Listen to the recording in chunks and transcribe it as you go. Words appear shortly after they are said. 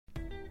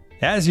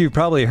As you've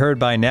probably heard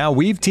by now,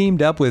 we've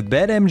teamed up with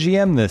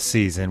BetMGM this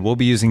season. We'll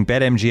be using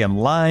BetMGM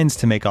lines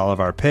to make all of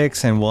our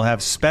picks, and we'll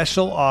have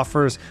special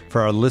offers for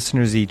our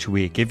listeners each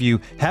week. If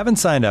you haven't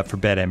signed up for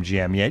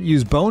BetMGM yet,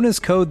 use bonus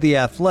code The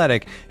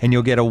Athletic, and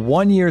you'll get a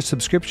 1-year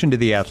subscription to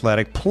The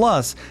Athletic,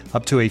 plus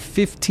up to a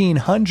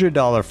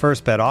 $1,500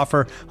 first bet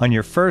offer on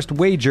your first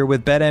wager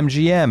with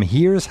BetMGM.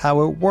 Here's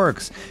how it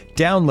works.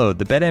 Download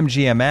the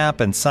BetMGM app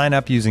and sign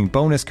up using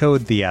bonus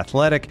code The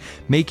Athletic.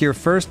 Make your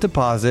first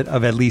deposit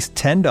of at least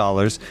 $10.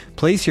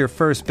 Place your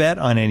first bet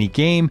on any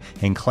game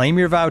and claim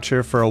your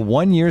voucher for a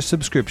 1-year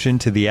subscription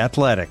to The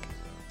Athletic.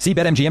 See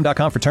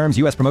BetMGM.com for terms.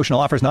 U.S. promotional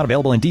offers not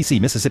available in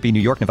D.C., Mississippi, New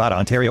York, Nevada,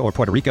 Ontario, or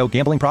Puerto Rico.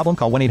 Gambling problem?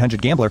 Call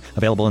 1-800-GAMBLER.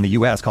 Available in the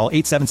U.S. Call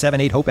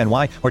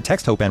 877-8-HOPE-NY or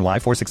text HOPE-NY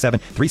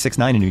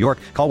 467-369 in New York.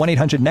 Call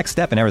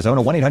 1-800-NEXT-STEP in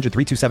Arizona.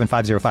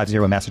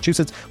 1-800-327-5050 in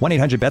Massachusetts.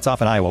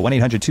 1-800-BETS-OFF in Iowa.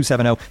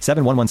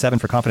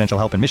 1-800-270-7117 for confidential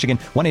help in Michigan.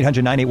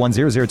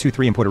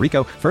 1-800-981-0023 in Puerto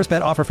Rico. First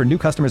bet offer for new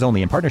customers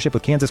only in partnership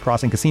with Kansas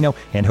Crossing Casino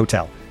and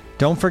Hotel.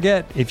 Don't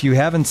forget, if you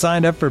haven't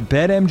signed up for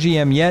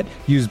BetMGM yet,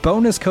 use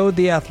bonus code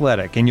The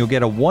Athletic, and you'll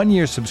get a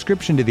 1-year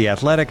subscription to The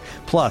Athletic,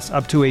 plus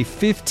up to a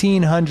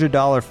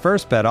 $1,500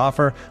 first bet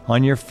offer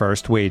on your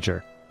first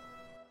wager.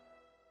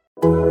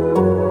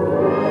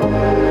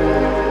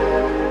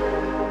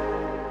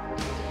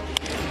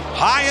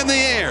 High in the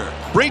air,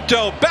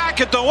 Brito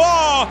back at the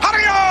wall.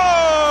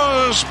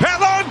 Adios,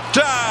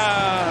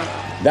 Pelota!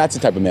 That's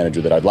the type of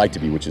manager that I'd like to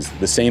be, which is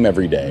the same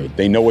every day.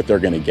 They know what they're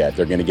going to get.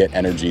 They're going to get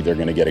energy. They're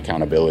going to get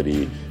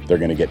accountability. They're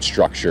going to get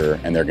structure,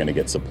 and they're going to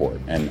get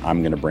support. And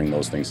I'm going to bring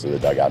those things to the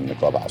dugout in the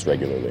clubhouse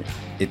regularly.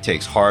 It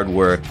takes hard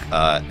work,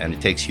 and it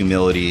takes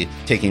humility,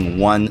 taking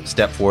one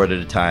step forward at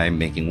a time,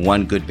 making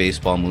one good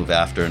baseball move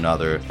after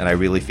another. And I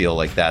really feel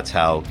like that's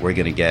how we're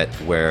going to get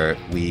where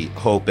we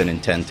hope and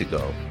intend to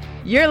go.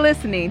 You're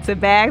listening to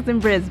Bags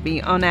and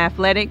Brisbee on the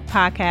Athletic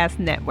Podcast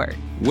Network.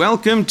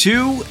 Welcome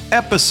to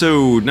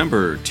episode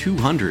number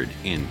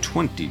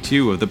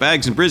 222 of the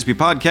Bags and Brisbee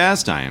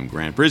podcast. I am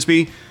Grant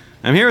Brisbee.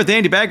 I'm here with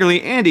Andy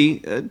Baggerly. Andy,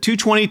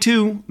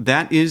 222,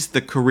 that is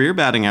the career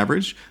batting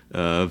average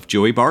of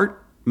Joey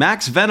Bart,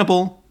 Max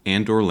Venable,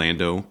 and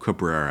Orlando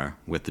Cabrera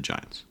with the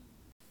Giants.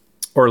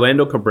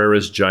 Orlando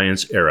Cabrera's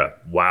Giants era.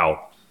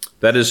 Wow.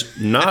 That is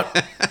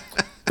not...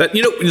 that,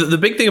 you know, the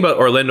big thing about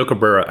Orlando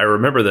Cabrera, I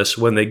remember this,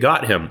 when they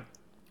got him,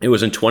 it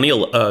was in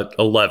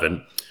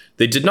 2011.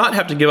 They did not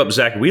have to give up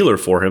Zach Wheeler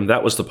for him.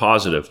 That was the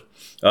positive.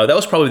 That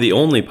was probably the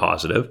only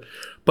positive.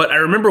 But I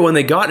remember when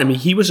they got him,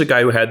 he was a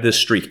guy who had this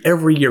streak.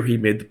 Every year he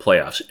made the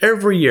playoffs.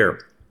 Every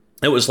year.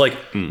 It was like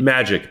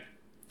magic.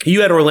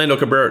 You had Orlando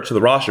Cabrera to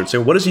the roster and say,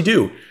 what does he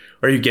do?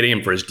 Are you getting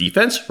him for his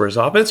defense, for his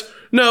offense?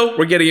 No,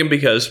 we're getting him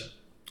because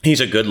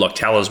he's a good luck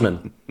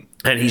talisman.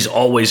 And he's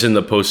always in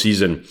the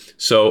postseason.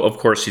 So, of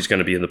course, he's going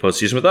to be in the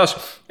postseason with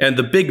us. And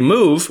the big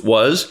move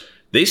was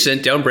they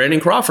sent down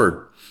Brandon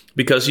Crawford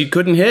because he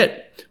couldn't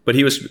hit. But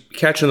he was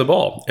catching the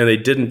ball, and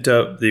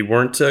they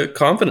weren't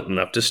confident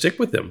enough to stick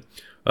with him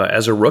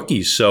as a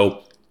rookie.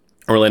 So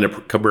Orlando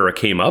Cabrera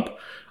came up,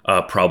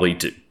 probably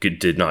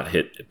did not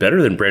hit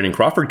better than Brandon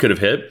Crawford could have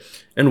hit,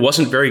 and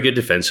wasn't very good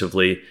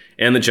defensively,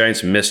 and the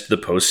Giants missed the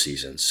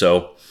postseason.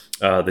 So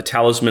the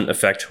talisman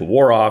effect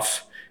wore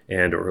off,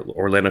 and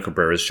Orlando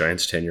Cabrera's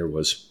Giants tenure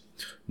was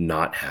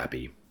not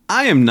happy.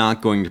 I am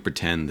not going to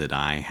pretend that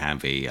I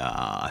have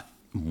a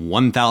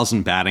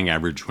 1,000 batting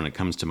average when it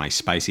comes to my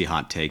spicy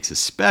hot takes,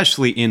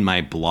 especially in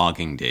my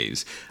blogging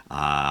days.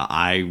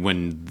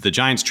 When the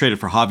Giants traded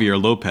for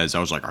Javier Lopez, I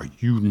was like, are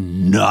you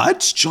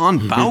nuts?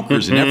 John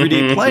Bowker's an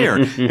everyday player,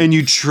 and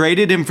you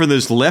traded him for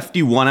this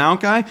lefty one-out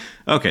guy?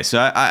 Okay,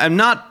 so I'm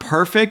not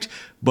perfect,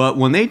 but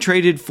when they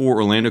traded for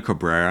Orlando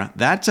Cabrera,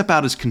 that's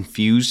about as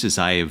confused as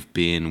I have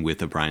been with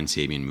the Brian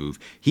Sabean move.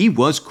 He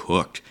was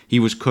cooked. He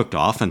was cooked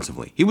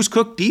offensively. He was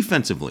cooked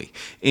defensively.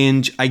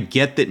 And I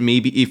get that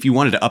maybe if you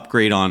wanted to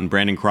upgrade on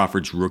Brandon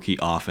Crawford's rookie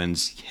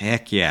offense,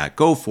 heck yeah,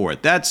 go for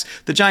it.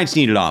 The Giants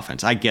needed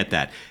offense. I get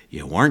that.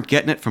 You weren't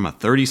getting it from a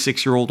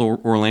 36-year-old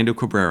Orlando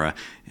Cabrera.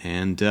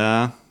 And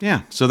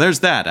so there's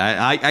that.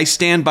 I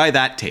stand by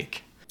that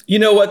take. You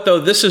know what, though?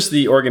 This is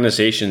the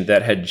organization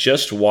that had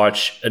just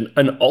watched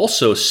an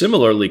also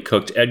similarly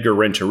cooked Edgar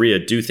Renteria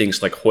do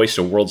things like hoist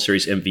a World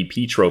Series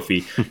MVP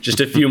trophy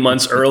just a few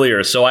months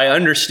earlier. So I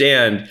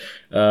understand,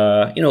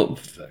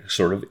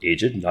 sort of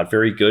aged, not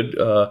very good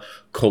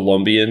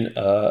Colombian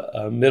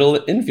middle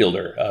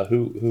infielder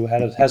who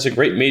has a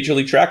great major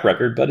league track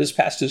record, but is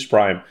past his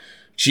prime.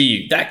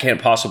 Gee, that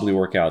can't possibly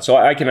work out. So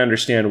I can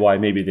understand why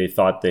maybe they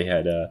thought they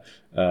had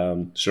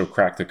sort of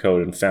cracked the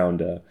code and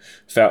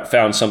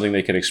found something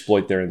they could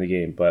exploit there in the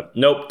game. But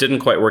nope, didn't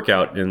quite work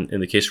out in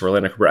the case of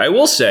Orlando Cabrera. I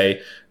will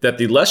say that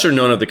the lesser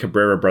known of the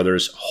Cabrera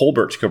brothers,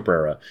 Holbert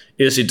Cabrera,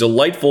 is a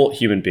delightful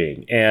human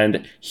being.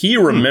 And he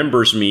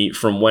remembers me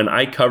from when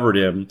I covered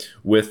him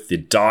with the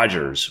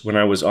Dodgers, when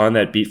I was on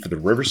that beat for the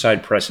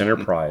Riverside Press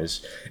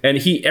Enterprise. And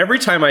every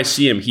time I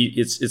see him,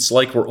 it's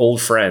like we're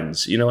old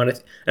friends, you know.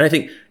 And I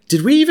think,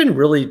 did we even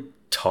really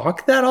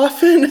talk that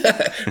often,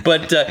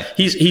 but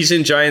he's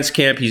in Giants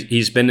camp.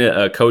 He's been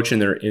a coach in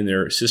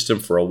their system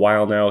for a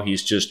while now.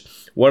 He's just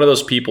one of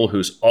those people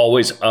who's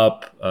always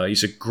up.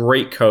 He's a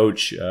great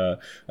coach,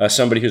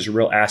 somebody who's a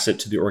real asset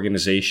to the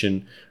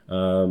organization.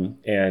 And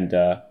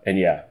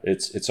yeah,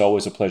 it's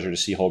always a pleasure to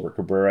see Holbert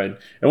Cabrera, and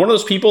one of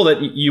those people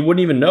that you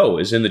wouldn't even know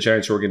is in the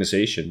Giants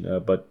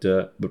organization, but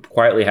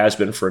quietly has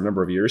been for a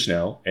number of years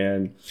now,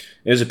 and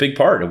is a big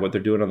part of what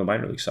they're doing on the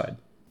minor league side.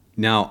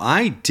 Now,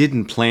 I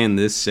didn't plan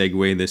this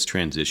segue, this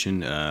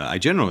transition. I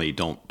generally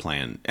don't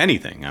plan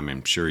anything. I mean,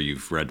 I'm sure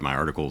you've read my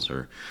articles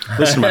or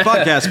listened to my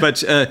podcast,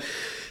 but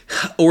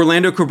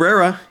Orlando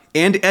Cabrera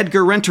and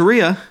Edgar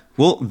Renteria,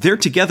 well, they're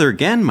together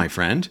again, my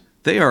friend.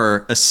 They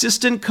are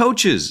assistant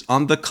coaches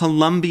on the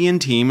Colombian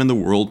team in the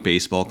World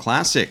Baseball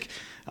Classic.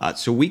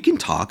 So we can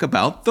talk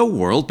about the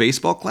World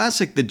Baseball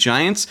Classic. The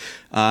Giants,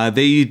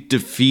 they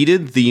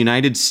defeated the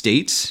United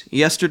States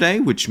yesterday,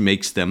 which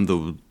makes them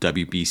the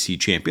WBC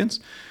champions.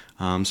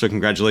 So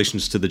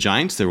congratulations to the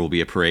Giants. There will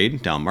be a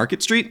parade down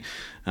Market Street.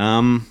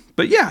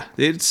 But yeah,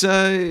 it's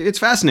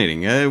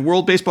fascinating.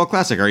 World Baseball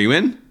Classic. Are you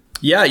in?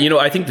 Yeah,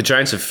 I think the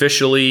Giants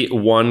officially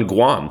won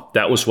Guam.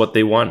 That was what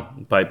they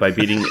won by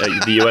beating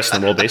the U.S.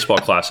 in the World Baseball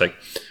Classic.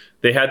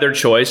 They had their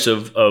choice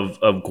of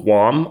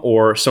Guam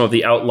or some of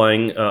the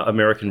outlying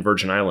American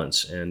Virgin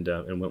Islands, and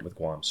went with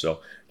Guam. So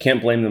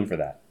can't blame them for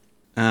that.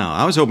 Oh,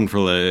 I was hoping for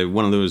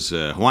one of those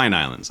Hawaiian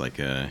islands, like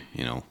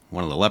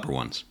one of the leper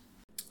ones.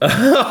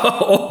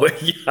 Oh,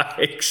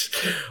 yikes!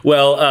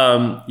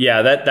 Well,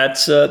 yeah,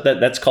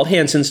 that's called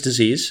Hansen's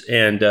disease,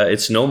 and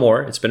it's no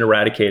more. It's been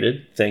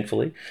eradicated,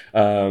 thankfully.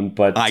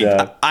 But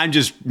I'm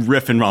just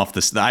riffing off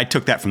this. I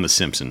took that from The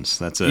Simpsons.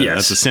 That's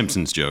a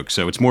Simpsons joke.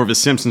 So it's more of a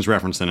Simpsons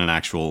reference than an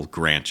actual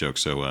Grant joke.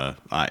 So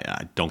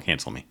I don't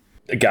cancel me.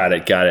 Got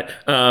it.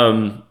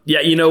 Yeah,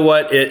 you know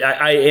what?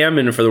 I am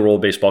in for the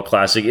World Baseball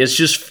Classic. It's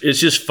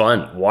just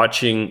fun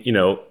watching.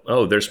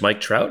 There's Mike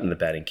Trout in the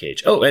batting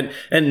cage. Oh, and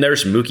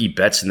there's Mookie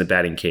Betts in the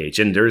batting cage,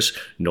 and there's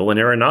Nolan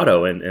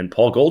Arenado and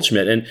Paul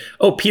Goldschmidt, and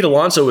Pete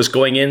Alonso was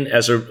going in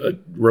as a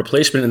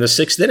replacement in the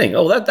 6th inning.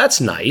 Oh,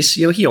 that's nice.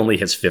 He only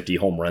hits 50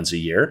 home runs a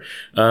year.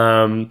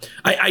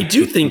 I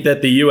do think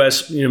that the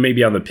U.S.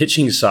 maybe on the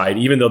pitching side,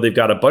 even though they've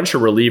got a bunch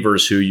of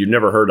relievers who you've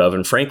never heard of,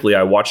 and frankly,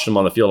 I watched them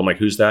on the field. I'm like,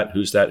 who's that?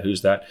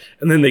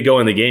 And then they go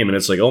in the game, and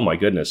it's like, oh my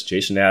goodness,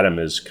 Jason Adam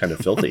is kind of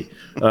filthy.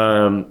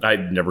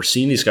 I've never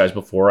seen these guys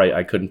before.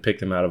 I couldn't pick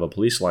them out of a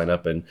police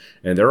lineup, and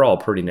they're all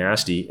pretty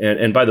nasty.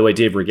 And by the way,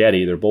 Dave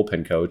Righetti, their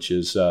bullpen coach, it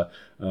was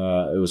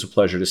a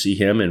pleasure to see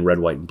him in red,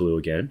 white, and blue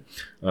again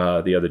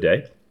the other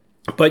day.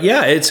 But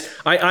yeah,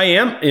 I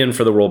am in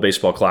for the World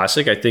Baseball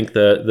Classic. I think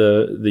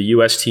the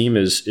U.S. team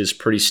is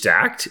pretty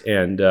stacked,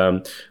 and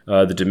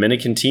the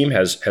Dominican team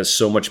has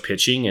so much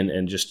pitching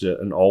and just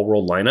an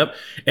all-world lineup.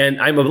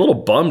 And I'm a little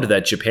bummed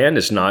that Japan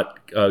is not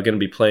going to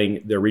be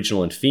playing their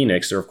regional in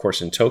Phoenix. They're of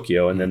course in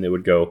Tokyo, and then they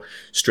would go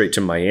straight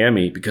to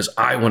Miami because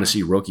I want to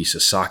see Roki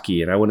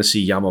Sasaki and I want to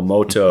see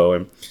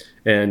Yamamoto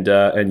and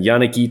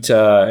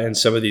Yanagita and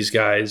some of these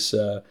guys.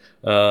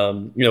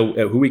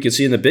 Who we could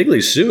see in the big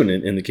leagues soon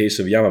in the case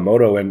of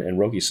Yamamoto and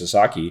Roki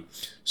Sasaki.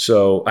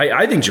 So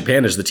I think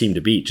Japan is the team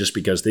to beat just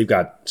because they've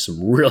got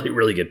some really,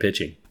 really good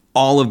pitching.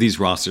 All of these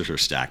rosters are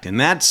stacked. And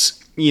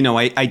that's,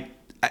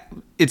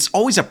 it's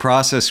always a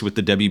process with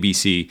the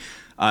WBC.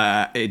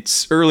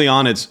 It's early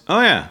on,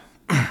 oh yeah,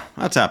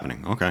 that's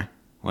happening. Okay,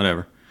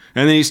 whatever.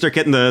 And then you start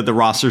getting the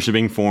rosters are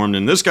being formed,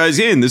 and this guy's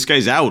in, this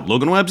guy's out.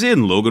 Logan Webb's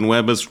in, Logan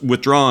Webb is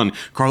withdrawn.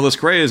 Carlos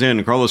Correa's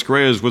in, Carlos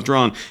Correa is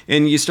withdrawn.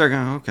 And you start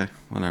going, okay,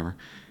 whatever.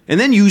 And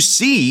then you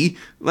see,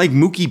 like,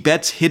 Mookie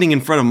Betts hitting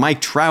in front of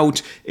Mike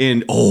Trout,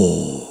 and,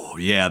 oh,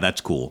 yeah,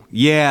 that's cool.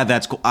 Yeah,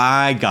 that's cool.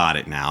 I got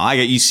it now.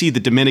 You see the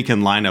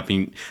Dominican lineup,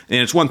 and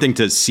it's one thing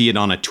to see it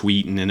on a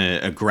tweet and in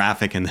a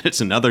graphic, and then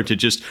it's another to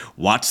just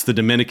watch the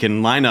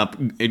Dominican lineup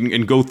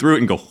and go through it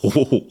and go,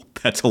 oh,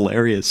 that's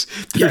hilarious.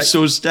 They're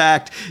so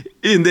stacked.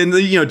 And then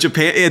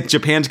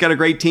Japan's got a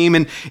great team,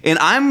 and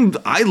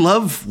I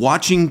love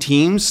watching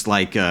teams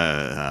like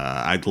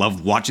I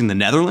love watching the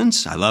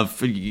Netherlands. I love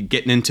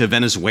getting into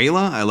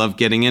Venezuela. I love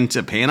getting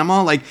into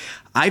Panama. Like,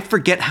 I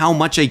forget how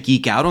much I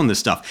geek out on this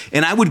stuff.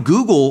 And I would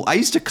Google, I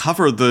used to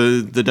cover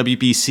the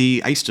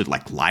WBC. I used to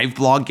live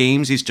blog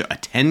games. I used to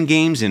attend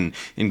games and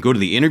go to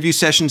the interview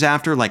sessions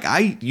after. Like,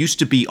 I used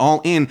to be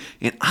all in,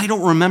 and I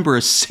don't remember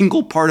a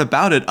single part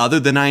about it other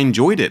than I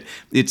enjoyed it.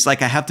 It's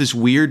like I have this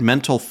weird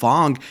mental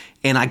fog,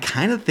 and I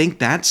kind of think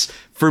that's,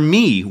 for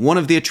me, one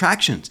of the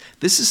attractions.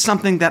 This is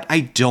something that I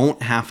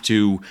don't have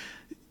to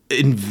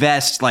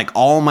invest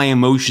all my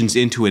emotions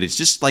into it. It's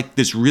just like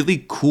this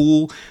really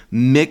cool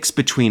mix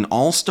between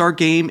All-Star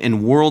Game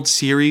and World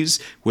Series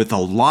with a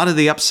lot of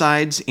the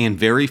upsides and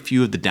very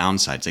few of the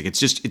downsides.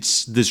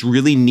 It's this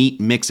really neat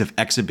mix of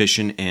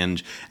exhibition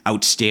and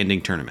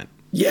outstanding tournament.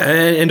 Yeah,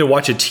 and to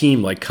watch a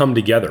team like come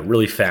together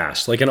really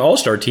fast, like an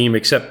all-star team,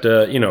 except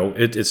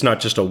it's not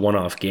just a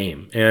one-off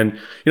game. And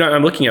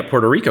I'm looking at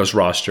Puerto Rico's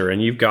roster,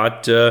 and you've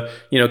got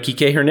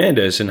Kike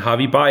Hernandez and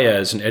Javi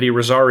Baez and Eddie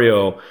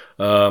Rosario,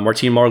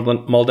 Martin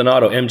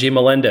Maldonado, MJ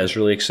Melendez,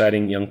 really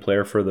exciting young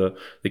player for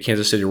the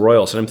Kansas City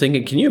Royals. And I'm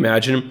thinking, can you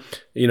imagine?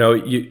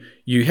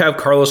 You have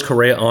Carlos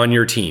Correa on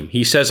your team.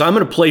 He says, I'm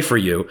going to play for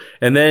you.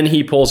 And then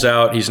he pulls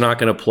out. He's not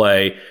going to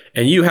play.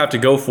 And you have to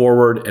go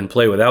forward and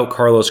play without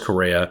Carlos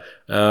Correa.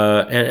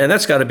 And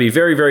that's got to be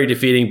very, very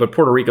defeating. But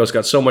Puerto Rico's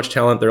got so much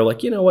talent. They're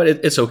like, you know what?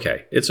 It's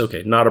okay. It's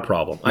okay. Not a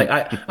problem.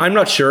 I'm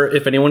not sure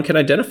if anyone can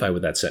identify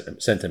with that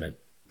sentiment.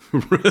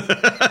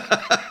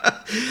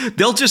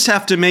 They'll just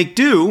have to make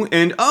do.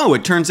 And,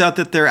 it turns out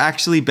that they're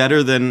actually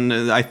better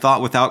than I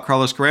thought without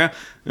Carlos Correa.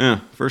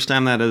 Yeah, first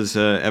time that has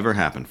ever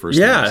happened.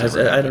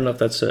 I don't know if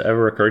that's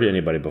ever occurred to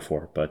anybody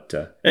before. But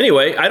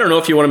anyway, I don't know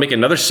if you want to make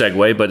another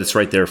segue, but it's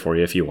right there for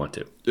you if you want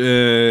to.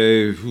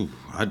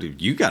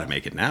 You got to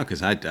make it now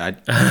because my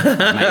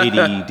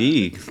ADD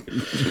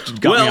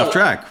got me off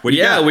track. What do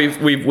you got?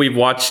 We've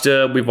watched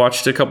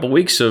a couple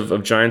weeks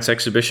of Giants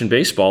exhibition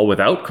baseball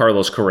without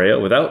Carlos Correa,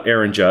 without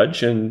Aaron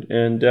Judge, and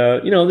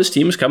this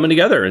team is coming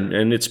together,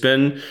 and it's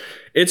been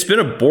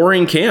a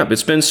boring camp.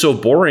 It's been so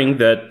boring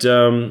that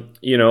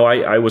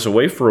I was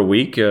away for a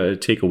week,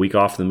 take a week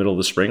off in the middle of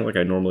the spring like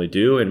I normally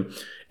do, and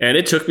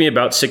it took me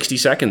about 60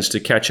 seconds to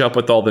catch up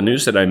with all the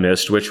news that I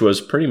missed, which was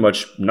pretty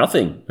much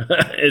nothing.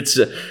 It's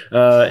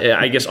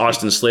I guess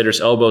Austin Slater's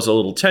elbow's a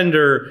little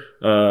tender,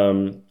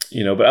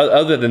 but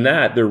other than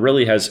that, there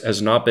really has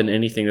not been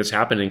anything that's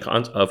happened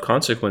of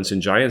consequence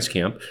in Giants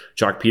camp.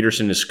 Jock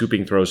Peterson is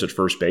scooping throws at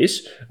first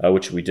base,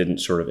 which we didn't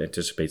sort of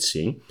anticipate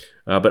seeing.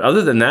 But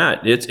other than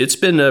that, it's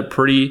been a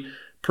pretty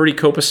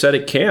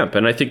copacetic camp,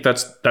 and I think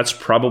that's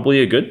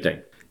probably a good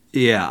thing.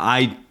 Yeah,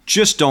 I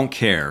just don't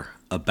care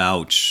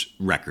about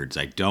records.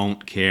 I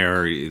don't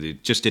care.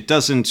 It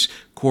doesn't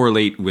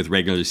correlate with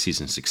regular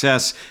season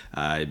success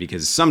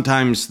because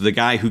sometimes the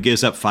guy who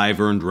gives up 5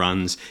 earned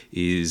runs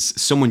is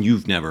someone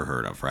you've never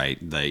heard of, right?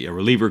 A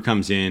reliever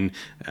comes in,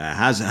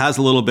 has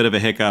a little bit of a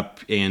hiccup,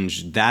 and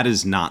that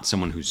is not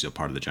someone who's a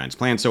part of the Giants'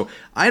 plan. So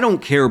I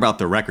don't care about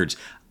the records.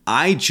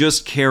 I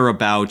just care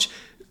about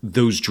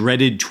those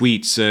dreaded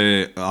tweets.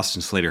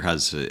 Austin Slater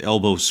has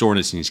elbow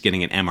soreness and he's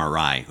getting an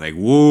MRI. Like,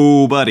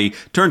 whoa, buddy.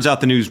 Turns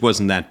out the news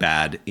wasn't that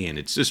bad, and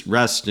it's just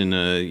rest and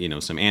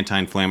some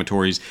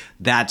anti-inflammatories.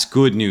 That's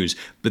good news.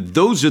 But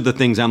those are the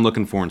things I'm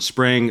looking for in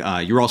spring.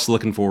 You're also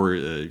looking for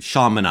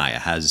Sean Manaea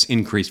has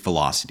increased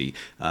velocity.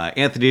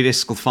 Anthony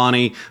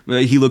DeSclafani,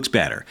 he looks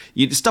better.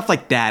 Stuff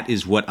like that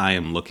is what I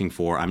am looking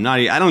for. I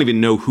don't even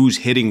know who's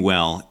hitting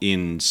well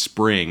in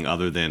spring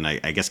other than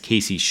I guess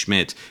Casey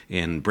Schmidt,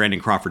 and Brandon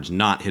Crawford's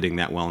not hitting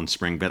that well in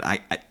spring. But I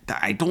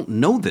don't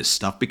know this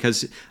stuff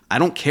because I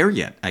don't care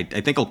yet. I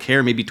think I'll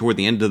care maybe toward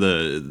the end of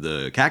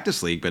the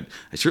Cactus League, but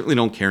I certainly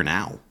don't care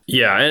now.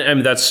 Yeah,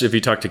 and that's, if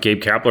you talk to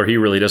Gabe Kapler, he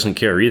really doesn't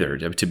care either,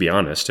 to be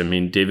honest. I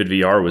mean, David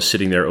Villar was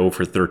sitting there 0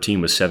 for 13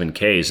 with 7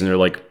 Ks, and they're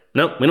like,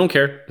 no, we don't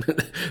care.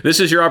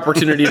 This is your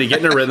opportunity to get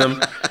in a rhythm,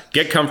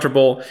 get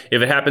comfortable.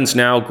 If it happens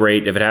now,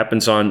 great. If it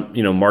happens on,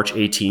 March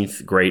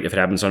 18th, great. If it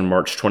happens on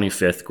March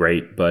 25th,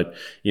 great. But,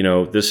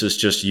 this is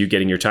just you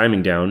getting your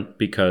timing down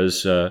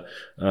because,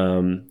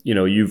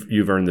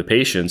 you've earned the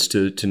patience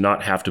to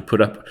not have to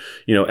put up,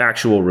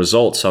 actual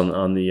results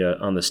on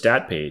the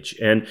stat page.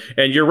 And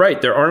you're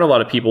right. There aren't a lot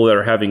of people that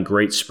are having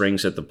great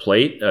springs at the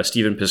plate.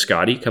 Stephen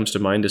Piscotty comes to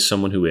mind as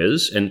someone who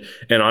is. And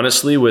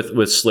honestly,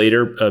 with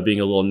Slater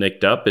being a little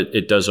nicked up,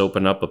 it does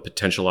open up a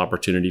potential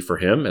opportunity for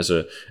him as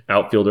a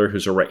outfielder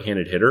who's a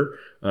right-handed hitter.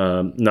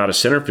 Not a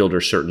center fielder,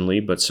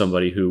 certainly, but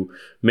somebody who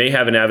may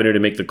have an avenue to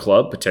make the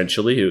club,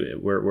 potentially,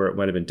 where it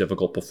might have been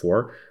difficult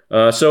before.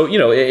 So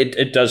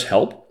it does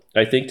help,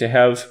 I think, to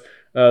have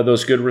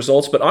those good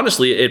results. But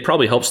honestly, it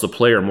probably helps the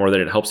player more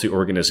than it helps the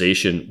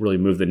organization really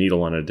move the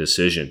needle on a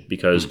decision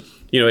because,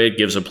 it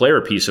gives a player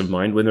peace of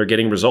mind when they're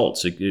getting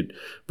results. It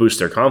boosts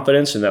their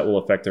confidence, and that will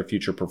affect their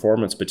future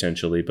performance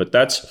potentially. But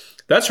that's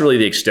really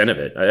the extent of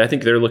it. I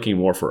think they're looking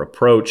more for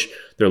approach.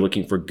 They're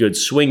looking for good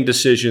swing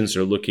decisions.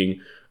 They're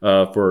looking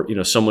for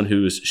someone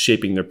who's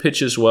shaping their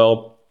pitches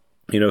well,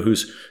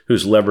 who's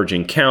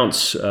leveraging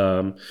counts.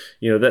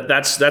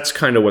 That's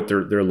kind of what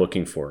they're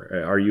looking for.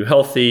 Are you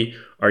healthy?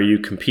 Are you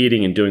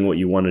competing and doing what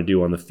you want to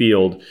do on the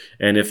field?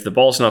 And if the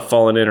ball's not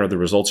falling in or the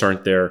results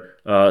aren't there,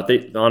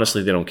 they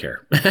don't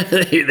care.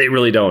 they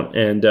really don't.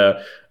 And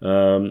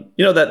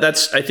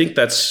I think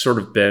that's sort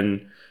of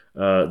been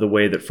the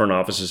way that front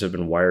offices have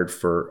been wired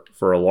for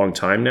a long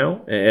time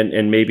now.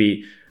 And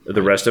maybe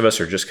the rest of us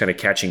are just kind of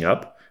catching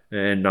up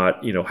and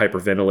not,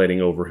 hyperventilating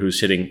over who's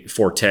hitting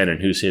 410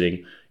 and who's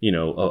hitting, a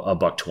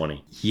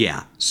 $120.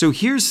 Yeah. So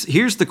here's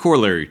the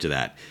corollary to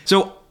that.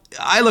 So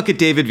I look at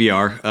David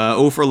Villar,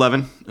 0 for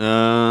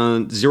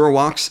 11, 0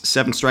 walks,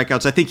 7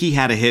 strikeouts. I think he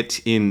had a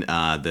hit in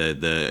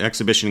the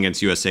exhibition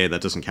against USA.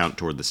 That doesn't count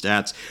toward the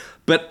stats.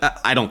 But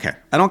I don't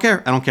care.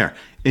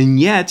 And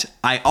yet,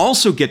 I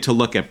also get to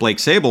look at Blake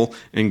Sabol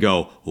and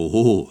go,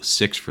 oh,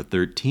 6 for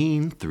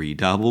 13, 3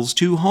 doubles,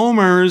 2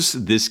 homers.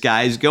 This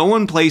guy's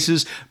going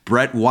places.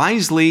 Brett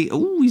Wisely,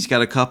 he's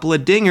got a couple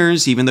of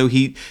dingers, even though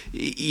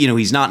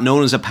he's not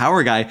known as a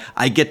power guy.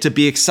 I get to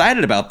be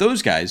excited about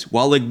those guys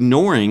while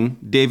ignoring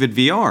David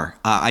Villar.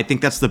 I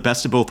think that's the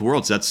best of both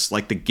worlds. That's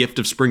like the gift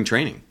of spring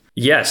training.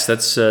 Yes,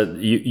 that's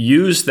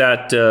use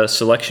that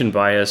selection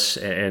bias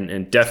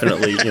and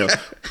definitely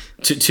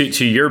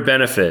to your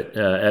benefit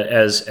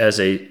as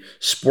a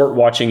sport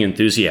watching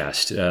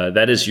enthusiast.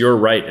 That is your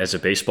right as a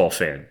baseball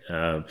fan.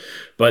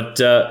 But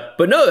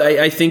no,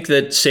 I think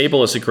that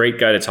Sabol is a great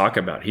guy to talk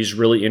about. He's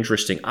really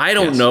interesting. I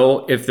don't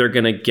know if they're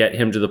going to get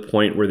him to the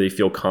point where they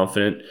feel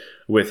confident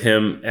with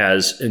him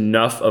as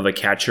enough of a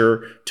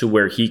catcher to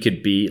where he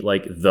could be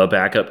like the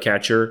backup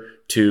catcher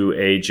to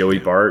a Joey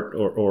Bart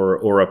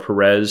or a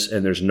Perez,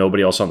 and there's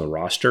nobody else on the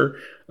roster.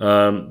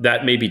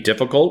 That may be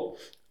difficult.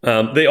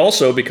 They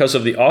also, because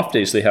of the off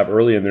days they have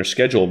early in their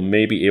schedule,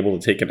 may be able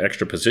to take an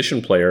extra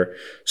position player.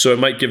 So it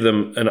might give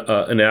them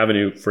an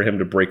avenue for him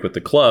to break with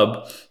the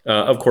club.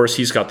 Of course,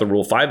 he's got the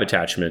Rule 5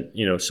 attachment,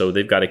 so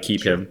they've got to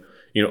keep him,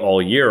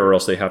 all year, or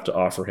else they have to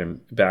offer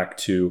him back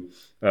to,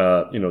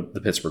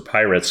 the Pittsburgh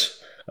Pirates.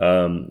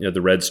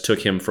 The Reds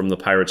took him from the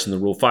Pirates in the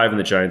Rule 5, and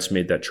the Giants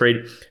made that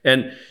trade.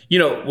 And,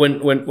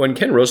 when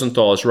Ken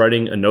Rosenthal is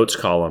writing a notes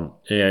column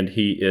and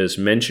he is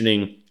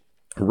mentioning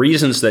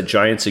reasons that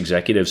Giants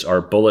executives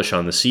are bullish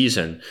on the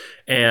season,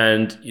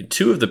 and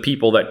 2 of the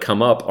people that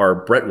come up are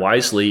Brett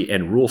Wisely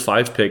and Rule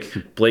 5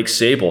 pick Blake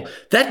Sabol.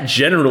 That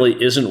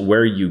generally isn't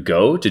where you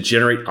go to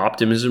generate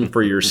optimism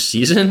for your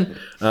season.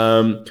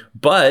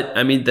 But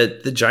I mean,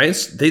 the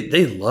Giants,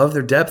 they love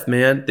their depth,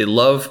 man. They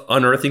love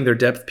unearthing their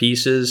depth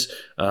pieces.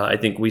 I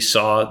think we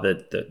saw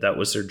that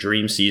was their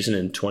dream season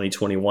in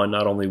 2021,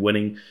 not only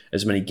winning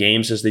as many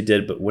games as they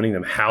did, but winning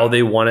them how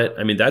they won it.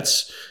 I mean,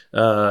 that's,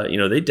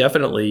 they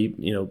definitely,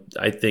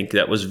 I think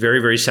that was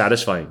very, very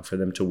satisfying for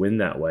them to win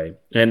that way.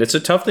 And it's a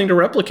tough thing to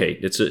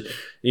replicate. It's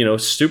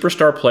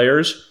superstar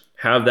players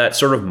have that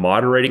sort of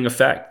moderating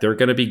effect. They're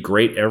going to be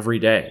great every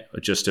day,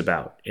 just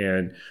about.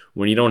 And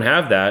when you don't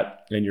have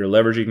that and you're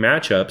leveraging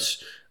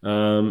matchups,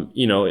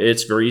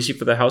 it's very easy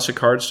for the house of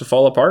cards to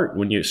fall apart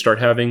when you start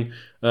having,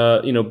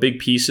 big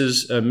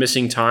pieces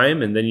missing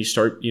time, and then you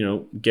start,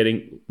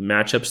 getting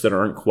matchups that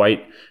aren't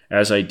quite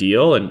as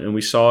ideal. And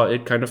we saw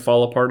it kind of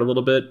fall apart a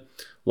little bit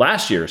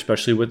last year,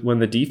 especially when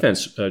the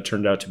defense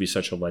turned out to be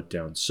such a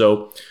letdown.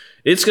 So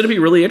it's going to be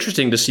really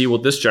interesting to see will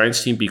this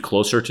Giants team be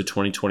closer to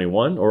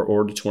 2021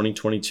 or to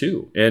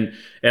 2022. And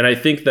I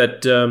think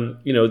that,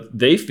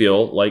 they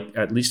feel like,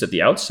 at least at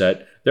the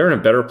outset, they're in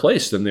a better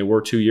place than they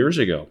were 2 years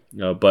ago.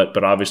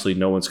 But obviously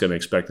no one's going to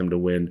expect them to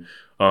win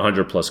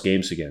 100 plus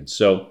games again.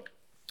 So,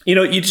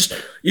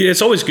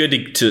 it's always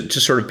good to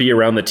sort of be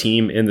around the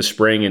team in the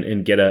spring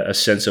and get a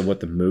sense of what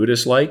the mood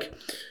is like.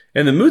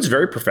 And the mood's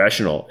very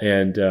professional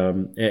and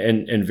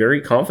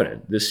very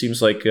confident. This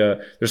seems like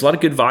there's a lot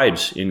of good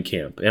vibes in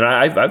camp. And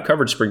I've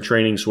covered spring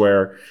trainings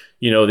where,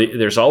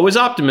 there's always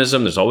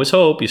optimism, there's always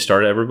hope.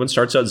 Everyone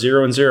starts out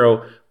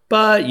 0-0,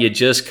 but you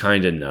just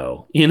kind of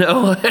know,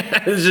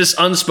 it's just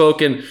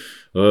unspoken.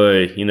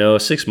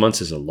 6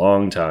 months is a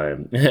long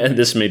time, and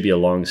this may be a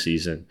long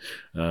season.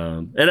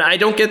 And I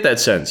don't get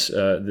that sense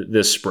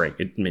this spring.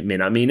 It may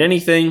not mean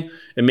anything.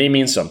 It may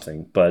mean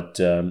something, but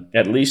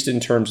at least in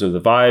terms of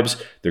the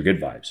vibes, they're good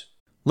vibes.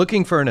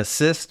 Looking for an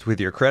assist with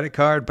your credit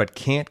card but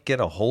can't get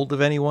a hold of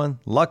anyone?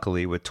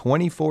 Luckily, with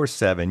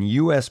 24/7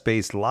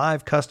 U.S.-based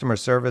live customer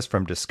service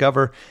from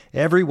Discover,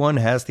 everyone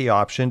has the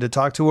option to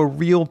talk to a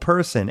real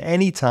person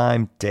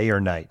anytime, day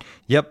or night.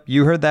 Yep,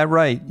 you heard that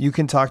right. You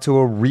can talk to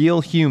a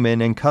real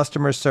human in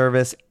customer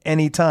service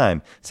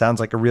anytime. Sounds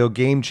like a real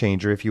game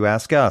changer if you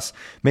ask us.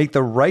 Make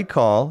the right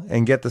call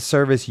and get the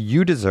service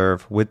you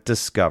deserve with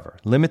Discover.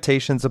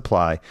 Limitations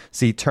apply.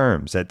 See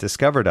terms at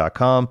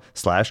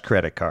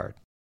discover.com/creditcard.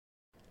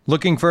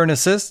 Looking for an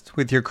assist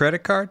with your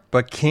credit card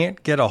but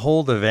can't get a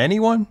hold of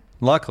anyone?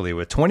 Luckily,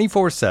 with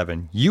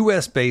 24/7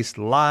 U.S.-based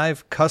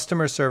live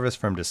customer service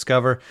from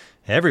Discover,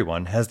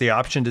 everyone has the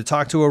option to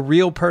talk to a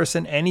real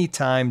person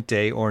anytime,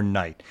 day or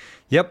night.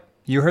 Yep,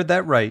 you heard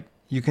that right.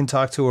 You can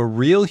talk to a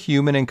real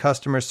human in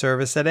customer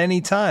service at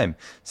any time.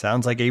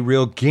 Sounds like a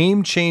real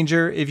game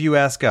changer if you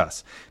ask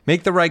us.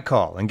 Make the right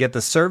call and get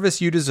the service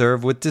you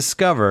deserve with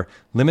Discover.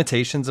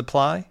 Limitations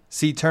apply.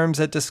 See terms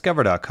at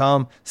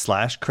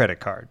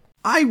discover.com/creditcard.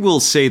 I will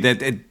say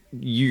that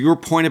your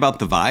point about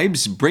the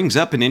vibes brings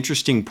up an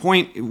interesting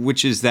point,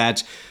 which is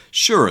that,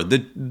 sure,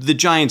 the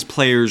Giants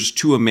players,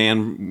 to a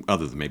man,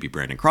 other than maybe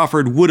Brandon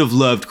Crawford, would have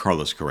loved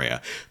Carlos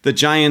Correa. The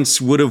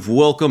Giants would have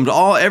welcomed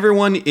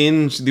everyone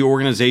in the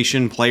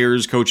organization,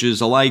 players,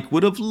 coaches alike,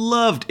 would have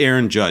loved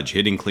Aaron Judge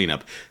hitting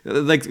cleanup.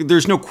 Like,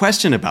 there's no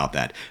question about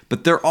that.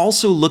 But they're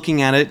also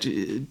looking at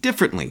it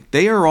differently.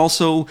 They are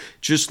also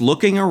just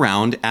looking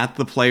around at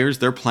the players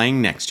they're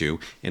playing next to.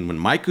 And when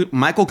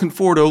Michael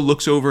Conforto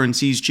looks over and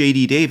sees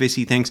J.D. Davis, Davis,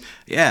 he thinks,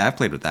 yeah, I've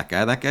played with that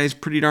guy. That guy's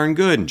pretty darn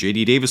good. And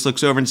J.D. Davis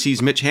looks over and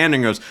sees Mitch Haniger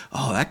and goes,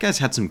 oh, that guy's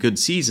had some good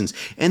seasons.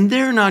 And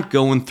they're not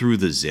going through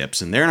the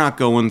zips, and they're not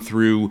going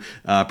through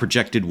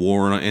projected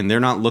WAR, and they're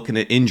not looking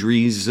at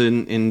injuries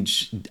and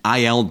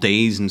IL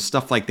days and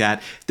stuff like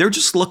that. They're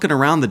just looking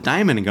around the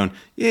diamond and going,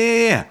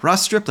 yeah,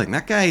 Ross Stripling,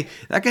 that guy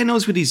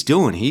knows what he's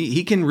doing.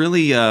 He can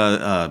really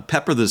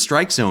pepper the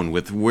strike zone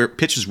with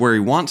pitches where he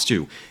wants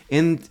to.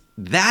 And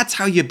that's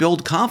how you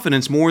build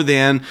confidence more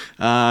than,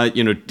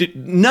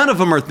 none of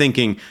them are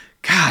thinking,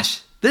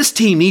 gosh, this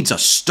team needs a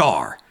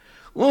star.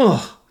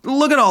 Oh,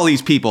 look at all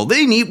these people.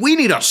 We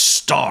need a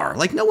star.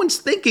 Like, no one's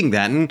thinking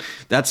that. And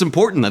that's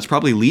important. That's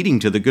probably leading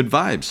to the good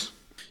vibes.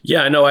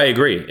 Yeah, no, I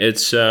agree.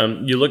 It's I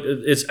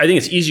think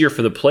it's easier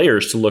for the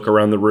players to look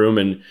around the room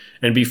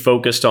and be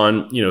focused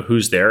on,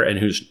 who's there and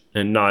who's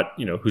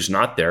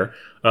not there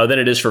than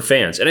it is for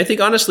fans. And I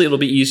think honestly it'll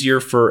be easier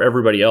for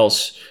everybody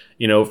else,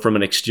 from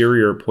an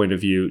exterior point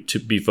of view, to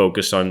be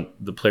focused on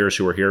the players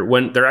who are here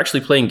when they're actually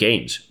playing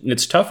games.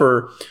 It's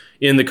tougher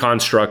in the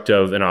construct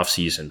of an off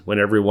season when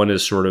everyone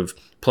is sort of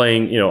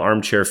playing,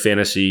 armchair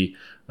fantasy,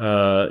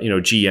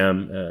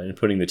 GM and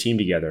putting the team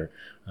together.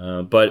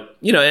 But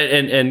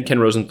and Ken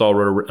Rosenthal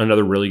wrote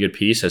another really good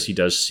piece, as he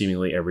does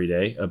seemingly every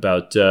day,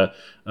 about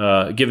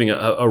giving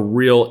a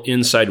real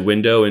inside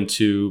window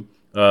into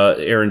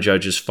Aaron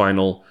Judge's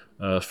final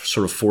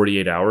sort of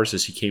 48 hours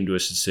as he came to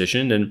his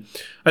decision. And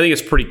I think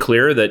it's pretty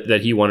clear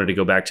that he wanted to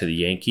go back to the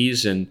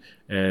Yankees, and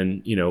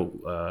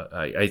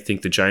I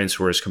think the Giants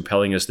were as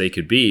compelling as they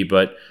could be,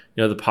 but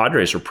the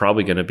Padres are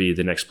probably going to be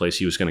the next place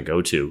he was going to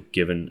go to,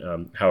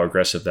 given how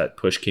aggressive that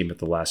push came at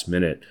the last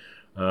minute.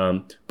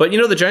 But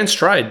the Giants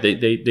tried.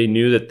 They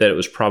knew that it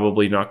was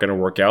probably not going to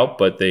work out,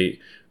 but they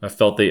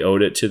felt they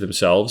owed it to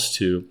themselves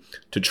to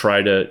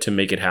try to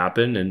make it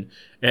happen.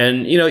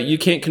 And you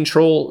can't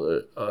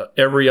control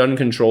every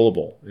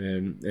uncontrollable.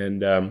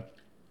 And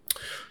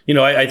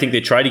I think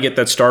they try to get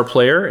that star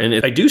player,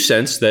 and I do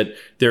sense that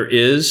there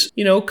is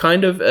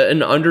kind of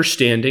an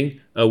understanding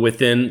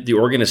within the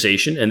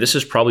organization, and this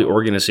is probably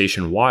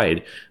organization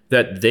wide,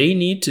 that they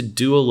need to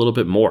do a little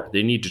bit more.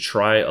 They need to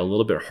try a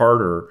little bit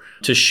harder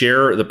to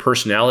share the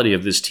personality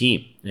of this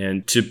team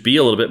and to be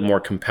a little bit more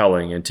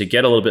compelling and to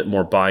get a little bit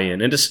more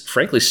buy-in and just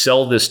frankly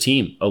sell this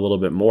team a little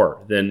bit more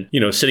than,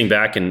 sitting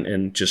back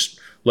and just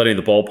letting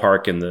the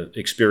ballpark and the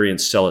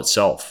experience sell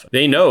itself.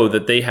 They know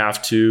that they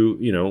have to,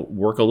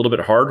 work a little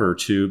bit harder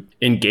to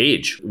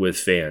engage with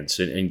fans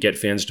and get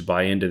fans to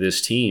buy into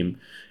this team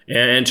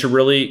and to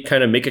really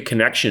kind of make a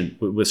connection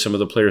with some of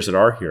the players that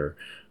are here.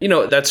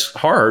 That's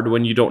hard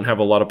when you don't have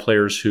a lot of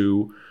players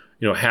who,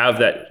 have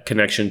that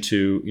connection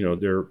to,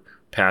 their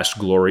past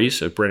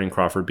glories, Brandon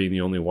Crawford being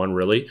the only one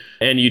really.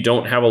 And you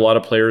don't have a lot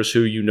of players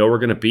who are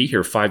going to be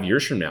here 5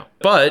 years from now.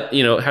 But,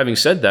 having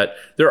said that,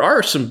 there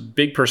are some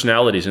big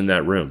personalities in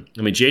that room.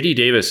 I mean, J.D.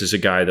 Davis is a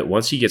guy that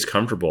once he gets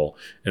comfortable,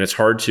 and it's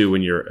hard to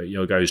when you're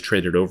a guy who's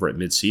traded over at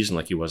midseason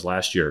like he was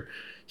last year,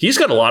 he's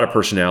got a lot of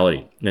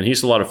personality, and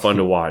he's a lot of fun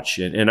to watch.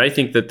 And I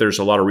think that there's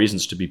a lot of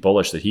reasons to be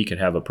bullish that he could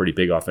have a pretty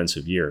big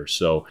offensive year.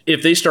 So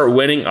if they start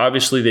winning,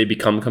 obviously they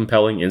become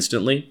compelling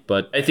instantly.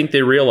 But I think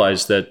they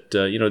realize that,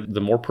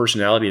 the more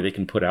personality they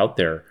can put out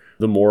there,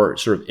 the more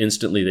sort of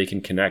instantly they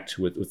can connect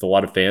with a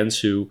lot of fans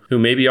who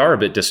maybe are a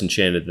bit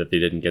disenchanted that they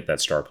didn't get that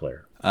star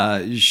player.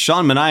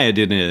 Sean Manaea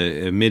did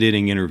a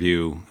mid-inning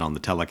interview on the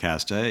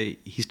telecast.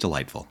 He's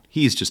delightful.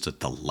 He's just a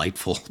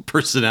delightful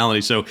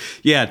personality. So,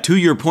 yeah, to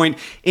your point.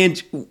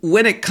 And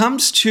when it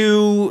comes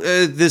to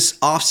this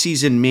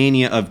off-season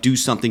mania of do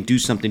something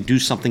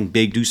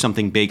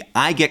big,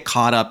 I get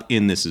caught up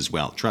in this as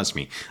well. Trust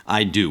me,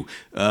 I do.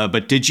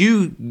 But did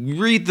you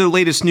read the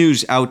latest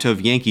news out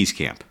of Yankees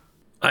camp?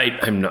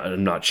 I'm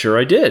not sure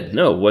I did.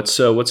 No, what's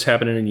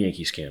happening in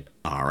Yankees camp?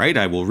 All right,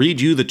 I will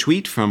read you the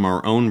tweet from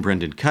our own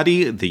Brendan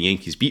Cuddy, the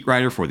Yankees beat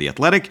writer for The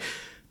Athletic.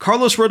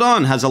 Carlos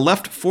Rodon has a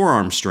left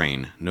forearm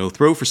strain. No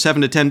throw for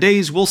 7 to 10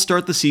 days. Will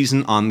start the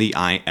season on the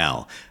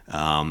IL.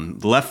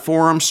 The left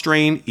forearm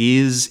strain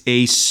is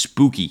a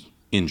spooky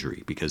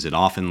injury because it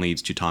often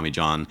leads to Tommy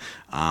John.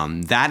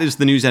 That is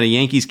the news out of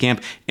Yankees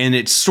camp, and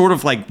it's sort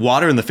of like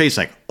water in the face,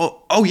 like,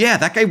 oh yeah,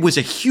 that guy was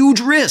a huge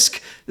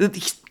risk.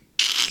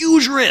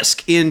 Huge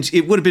risk, and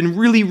it would have been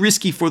really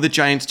risky for the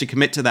Giants to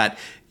commit to that.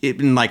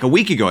 Like a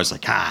week ago, I was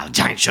like, the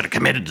Giants should have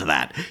committed to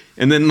that.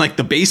 And then like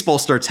the baseball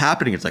starts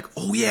happening, it's like,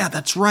 oh yeah,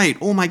 that's right.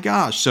 Oh my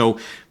gosh. So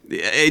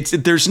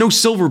there's no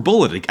silver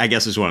bullet, I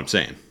guess is what I'm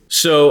saying.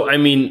 So, I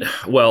mean,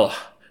 well,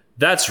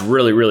 that's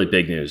really, really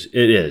big news.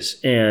 It is.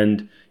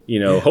 And,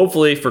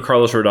 hopefully for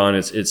Carlos Rodon,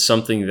 it's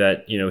something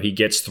that, he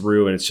gets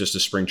through and it's just a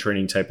spring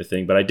training type of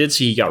thing. But I did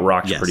see he got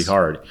rocked pretty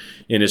hard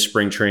in his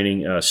spring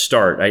training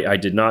start. I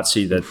did not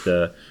see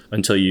that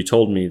until you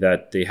told me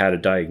that they had a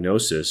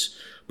diagnosis.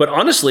 But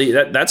honestly,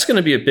 that's going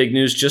to be a big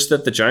news, just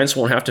that the Giants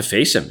won't have to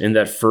face him in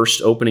that first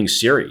opening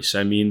series.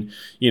 I mean,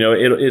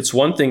 it's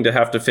one thing to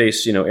have to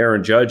face,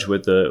 Aaron Judge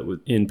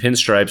in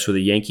pinstripes with a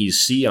Yankees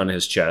C on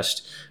his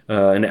chest,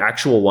 an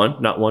actual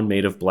one, not one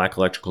made of black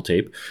electrical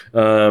tape.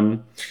 But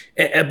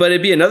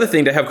it'd be another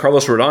thing to have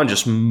Carlos Rodon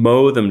just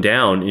mow them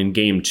down in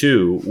game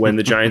 2 when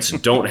the Giants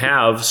don't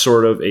have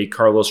sort of a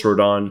Carlos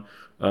Rodon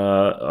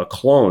a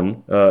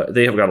clone.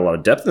 They have got a lot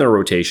of depth in their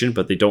rotation,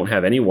 but they don't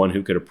have anyone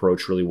who could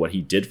approach really what he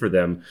did for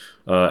them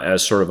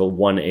as sort of a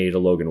 1A to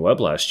Logan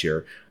Webb last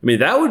year. I mean,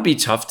 that would be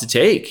tough to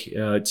take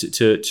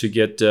to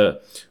get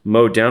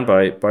mowed down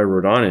by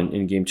Rodon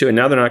in game 2. And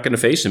now they're not going to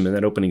face him in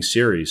that opening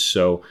series.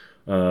 So,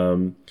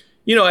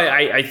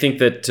 I think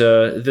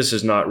that this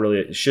is not really,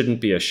 it shouldn't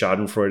be a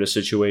Schadenfreude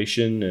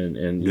situation.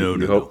 And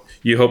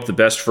you hope the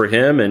best for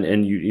him.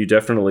 And you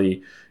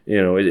definitely,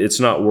 it's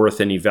not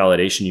worth any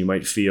validation you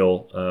might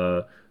feel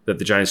that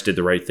the Giants did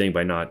the right thing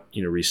by not,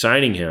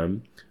 re-signing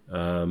him.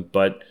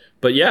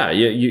 But yeah,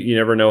 you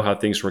never know how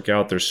things work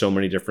out. There's so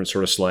many different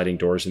sort of sliding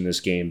doors in this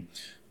game.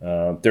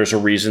 There's a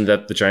reason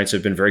that the Giants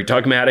have been very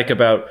dogmatic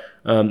about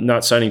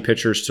not signing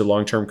pitchers to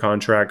long-term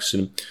contracts,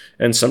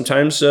 and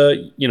sometimes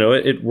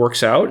it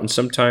works out, and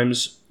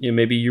sometimes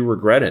maybe you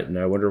regret it. And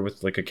I wonder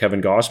with like a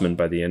Kevin Gausman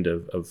by the end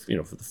of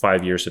for the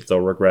 5 years if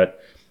they'll regret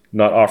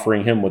not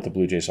offering him what the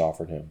Blue Jays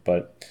offered him.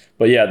 But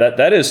yeah,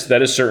 that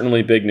is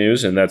certainly big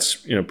news, and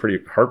that's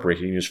pretty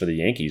heartbreaking news for the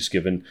Yankees,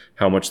 given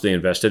how much they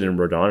invested in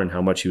Rodon and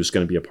how much he was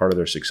going to be a part of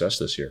their success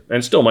this year,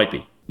 and still might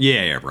be.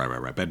 Yeah,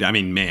 right. But I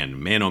mean,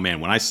 man, oh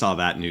man, when I saw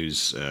that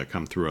news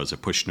come through as a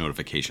push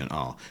notification,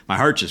 my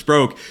heart just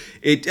broke.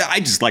 I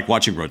just like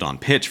watching Rodon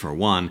pitch, for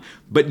one.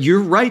 But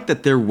you're right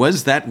that there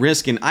was that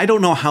risk, and I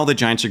don't know how the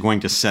Giants are going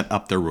to set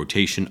up their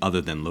rotation other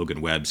than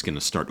Logan Webb's going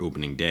to start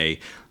opening day.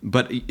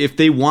 But if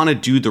they want to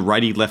do the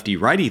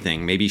righty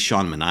thing, maybe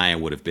Sean Manaea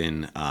would have been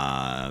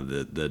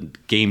the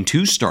game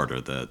 2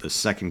 starter, the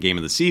second game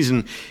of the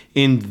season,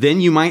 and then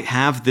you might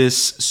have this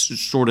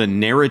sort of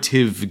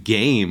narrative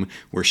game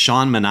where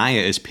Sean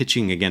Manaea is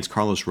pitching against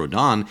Carlos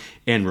Rodon,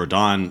 and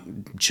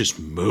Rodon just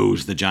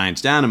mows the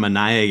Giants down, and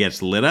Manaea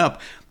gets lit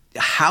up.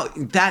 How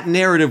that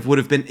narrative would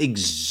have been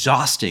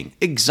exhausting,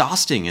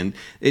 and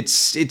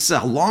it's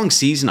a long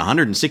season,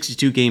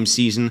 162 game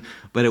season,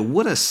 but it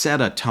would have set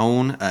a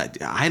tone.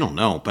 I don't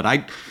know, but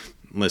I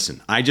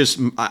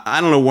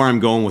don't know where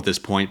I'm going with this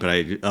point,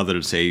 but other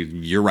than say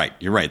you're right.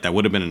 That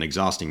would have been an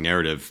exhausting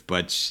narrative,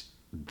 but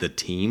the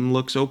team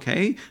looks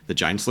okay. The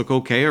Giants look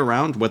okay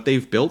around what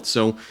they've built,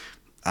 so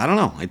I don't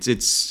know.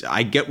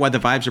 I get why the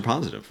vibes are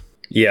positive.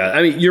 Yeah,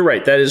 I mean, you're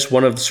right. That is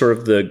one of sort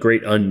of the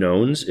great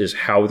unknowns, is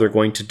how they're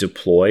going to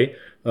deploy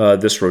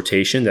this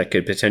rotation that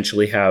could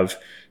potentially have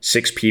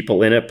 6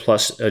 people in it,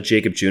 plus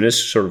Jacob Junis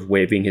sort of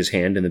waving his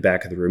hand in the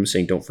back of the room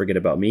saying, "Don't forget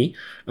about me."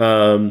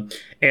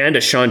 And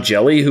a Sean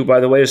Jelly, who, by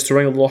the way, is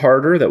throwing a little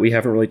harder, that we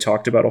haven't really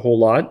talked about a whole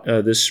lot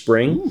this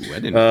spring. Ooh, I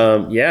didn't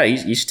know. Yeah,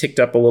 he's ticked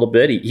up a little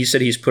bit. He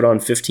said he's put on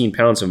 15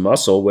 pounds of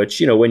muscle,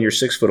 which, when you're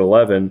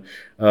 6'11",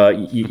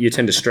 you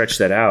tend to stretch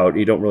that out.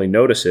 You don't really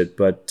notice it.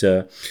 But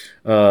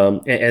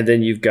and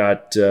then you've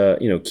got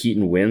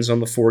Keaton Wins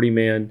on the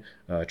 40-man,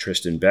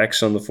 Tristan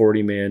Beck's on the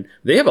 40-man.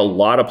 They have a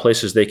lot of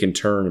places they can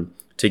turn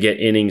to get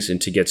innings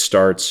and to get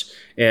starts.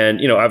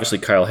 And, obviously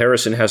Kyle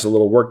Harrison has a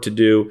little work to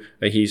do.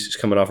 He's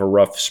coming off a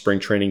rough spring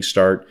training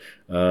start.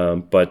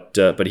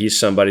 But he's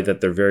somebody that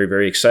they're very,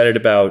 very excited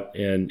about,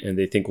 and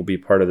they think will be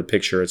part of the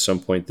picture at some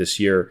point this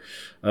year.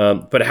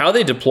 But how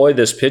they deploy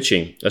this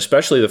pitching,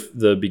 especially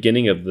the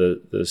beginning of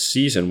the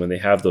season when they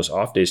have those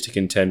off days to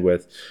contend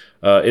with,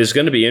 is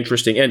going to be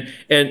interesting.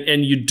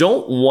 And you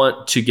don't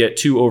want to get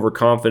too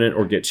overconfident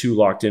or get too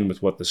locked in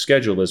with what the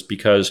schedule is,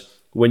 because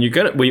when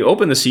you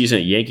open the season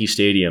at Yankee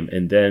Stadium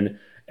and then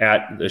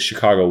at the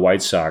Chicago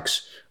White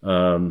Sox,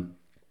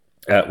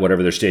 at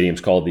whatever their stadium's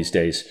called these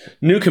days,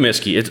 New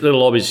Comiskey,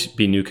 it'll always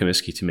be New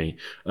Comiskey to me.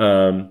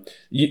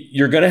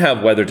 You're going to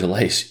have weather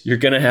delays. You're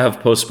going to have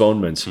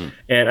postponements.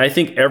 And I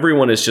think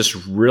everyone is just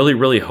really,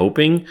 really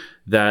hoping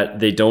that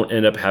they don't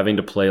end up having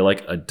to play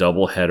like a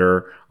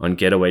doubleheader on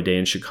getaway day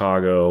in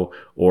Chicago,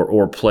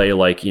 or play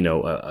like, have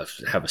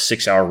a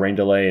 6-hour rain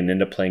delay and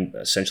end up playing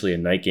essentially a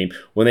night game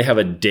when they have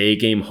a day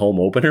game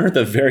home opener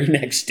the very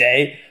next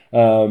day.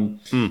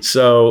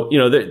 So,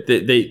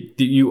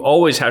 you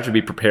always have to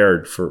be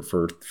prepared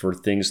for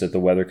things that the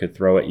weather could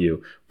throw at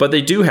you. But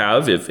they do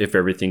have, if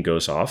everything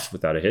goes off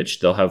without a hitch,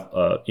 they'll have,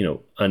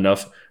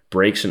 enough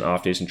breaks and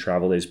off days and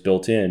travel days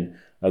built in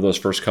those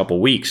first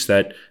couple weeks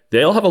that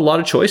they'll have a lot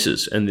of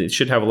choices, and they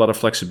should have a lot of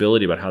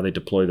flexibility about how they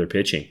deploy their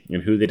pitching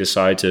and who they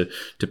decide to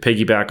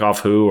piggyback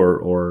off who,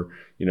 or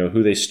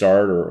who they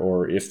start,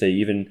 or if they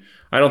even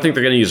I don't think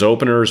they're going to use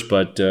openers,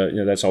 but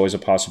that's always a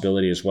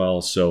possibility as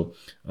well. So,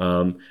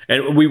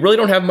 and we really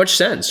don't have much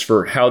sense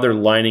for how they're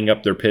lining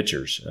up their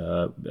pitchers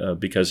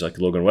because like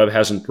Logan Webb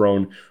hasn't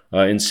thrown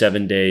in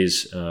 7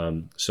 days,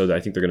 so I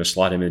think they're going to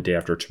slot him in the day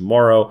after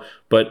tomorrow.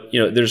 But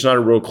there's not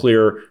a real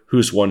clear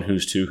who's 1,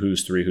 who's 2,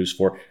 who's 3, who's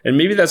 4, and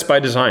maybe that's by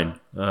design.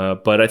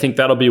 But I think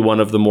that'll be one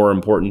of the more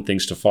important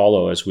things to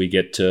follow as we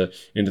get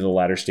into the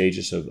latter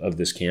stages of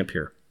this camp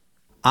here.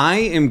 I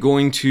am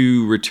going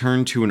to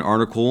return to an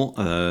article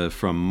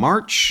from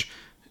March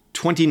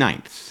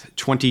 29th,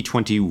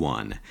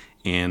 2021.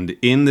 And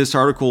in this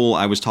article,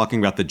 I was talking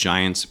about the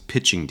Giants'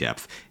 pitching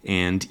depth.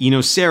 And Eno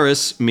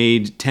Sarris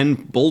made 10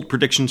 bold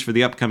predictions for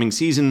the upcoming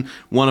season.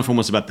 One of them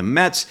was about the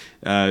Mets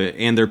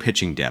and their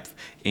pitching depth.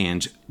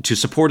 And to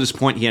support his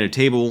point, he had a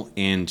table,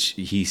 and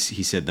he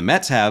said the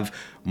Mets have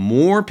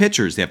more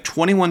pitchers. They have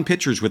 21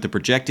 pitchers with a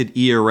projected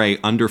ERA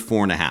under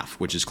 4.5,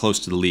 which is close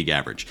to the league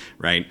average,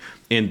 right?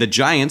 And the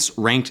Giants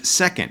ranked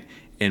second.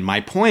 And my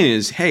point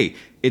is, hey,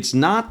 it's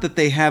not that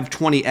they have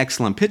 20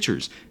 excellent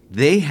pitchers.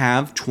 They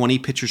have 20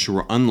 pitchers who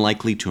are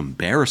unlikely to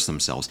embarrass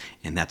themselves,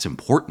 and that's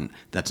important.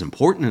 That's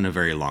important in a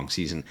very long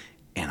season.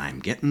 And I'm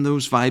getting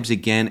those vibes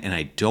again, and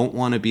I don't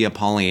want to be a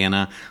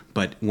Pollyanna,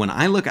 but when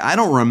I look, I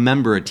don't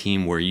remember a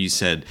team where you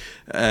said,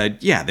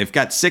 they've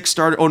got 6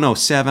 starters. Oh, no,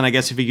 7, I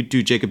guess, if you could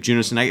do Jacob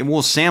Junis tonight.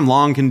 Well, Sam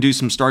Long can do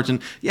some starts,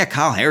 and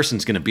Kyle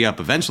Harrison's going to be up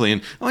eventually.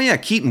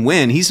 And, Keaton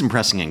Winn, he's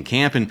impressing in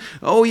camp. And,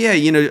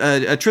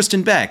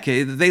 Tristan Beck,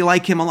 they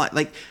like him a lot.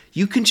 Like,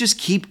 you can just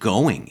keep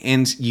going,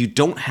 and you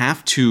don't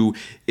have to.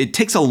 It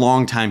takes a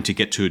long time to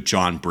get to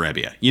John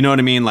Brebbia. You know what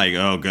I mean? Like,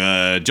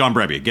 John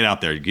Brebbia, get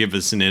out there, give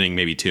us an inning,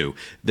 maybe 2.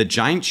 The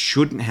Giants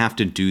shouldn't have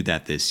to do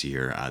that this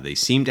year. They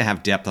seem to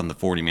have depth on the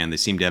 40-man. They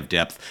seem to have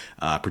depth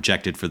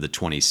projected for the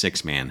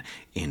 26-man,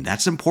 and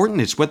that's important.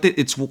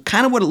 It's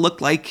kind of what it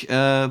looked like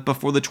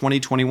before the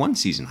 2021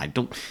 season.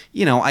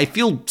 I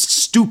feel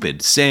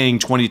stupid saying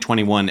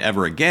 2021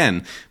 ever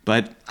again,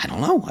 but I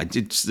don't know.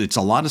 It's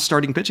a lot of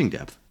starting pitching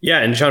depth. Yeah,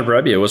 and John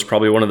Brebbia was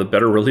probably one of the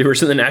better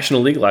relievers in the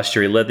National League last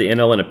year. He led the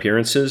NL in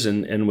appearances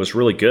and was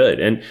really good.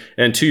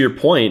 And to your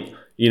point,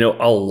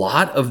 a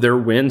lot of their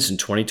wins in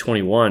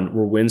 2021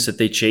 were wins that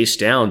they chased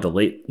down. The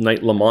late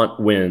night Lamont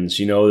wins,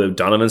 the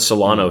Donovan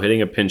Solano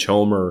hitting a pinch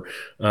homer,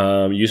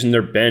 using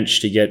their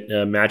bench to get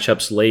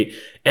matchups late.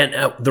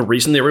 And the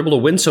reason they were able to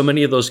win so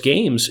many of those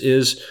games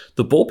is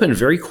the bullpen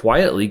very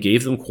quietly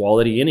gave them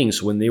quality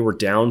innings when they were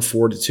down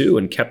 4-2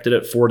 and kept it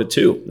at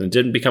 4-2 and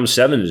didn't become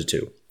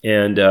 7-2.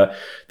 And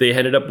they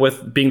ended up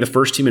with being the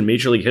first team in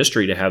Major League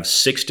history to have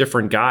 6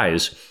 different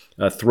guys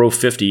throw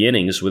 50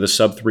 innings with a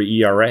sub-3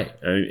 ERA.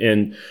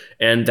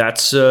 And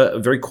that's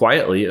very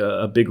quietly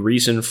a big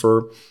reason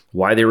for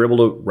why they were able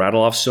to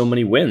rattle off so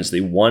many wins.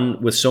 They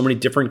won with so many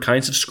different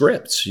kinds of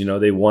scripts.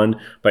 They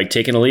won by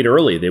taking a lead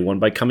early. They won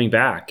by coming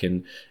back.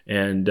 And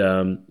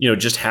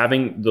just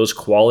having those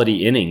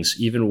quality innings,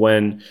 even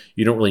when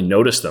you don't really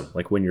notice them,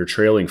 like when you're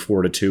trailing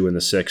 4-2 in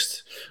the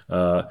 6th,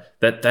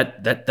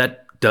 that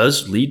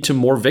does lead to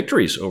more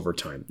victories over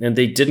time. And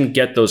they didn't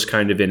get those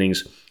kind of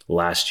innings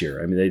last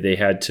year. I mean, they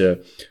had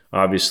to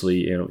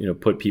obviously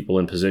put people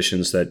in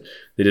positions that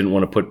they didn't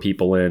want to put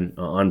people in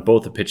on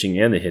both the pitching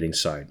and the hitting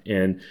side.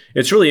 And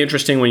it's really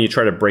interesting when you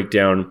try to break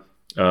down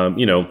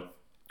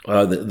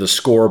the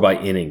score by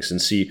innings and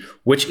see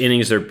which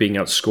innings they're being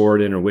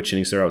outscored in or which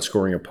innings they're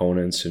outscoring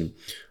opponents. And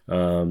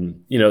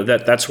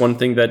that's one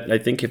thing that I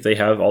think if they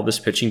have all this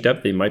pitching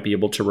depth, they might be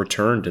able to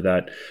return to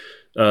that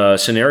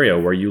scenario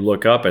where you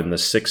look up in the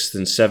 6th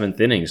and 7th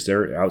innings,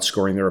 they're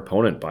outscoring their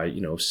opponent by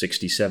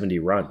 60, 70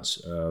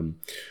 runs, and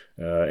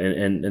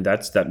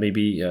that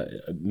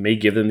may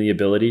give them the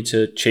ability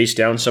to chase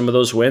down some of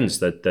those wins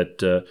that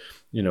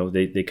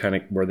they kind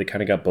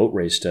of got boat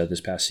raced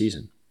this past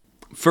season.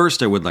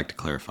 First, I would like to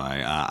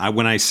clarify.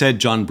 When I said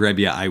John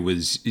Brebbia, I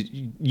was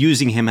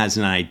using him as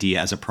an idea,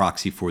 as a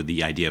proxy for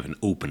the idea of an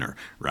opener,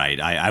 right?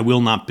 I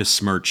will not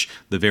besmirch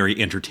the very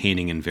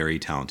entertaining and very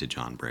talented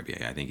John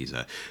Brebbia. I think he's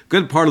a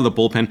good part of the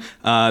bullpen.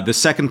 The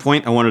second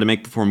point I wanted to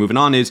make before moving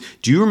on is,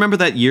 do you remember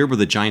that year where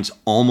the Giants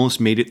almost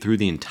made it through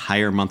the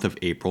entire month of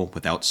April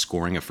without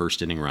scoring a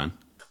first-inning run?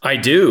 I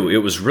do. It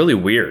was really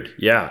weird.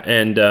 Yeah,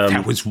 and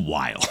that was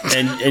wild.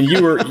 and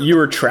you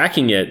were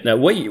tracking it. Now,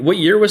 what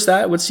year was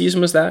that? What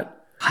season was that?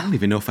 I don't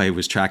even know if I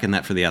was tracking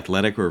that for The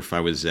Athletic or if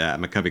I was at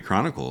McCovey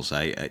Chronicles.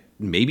 I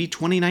maybe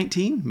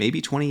 2019, maybe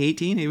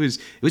 2018. It was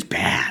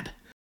bad.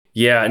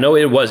 Yeah, no,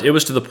 it was. It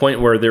was to the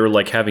point where they were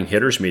like having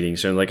hitters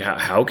meetings and like,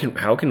 how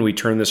can we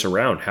turn this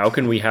around? How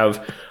can we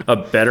have a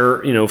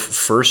better,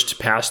 first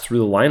pass through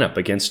the lineup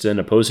against an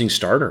opposing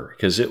starter?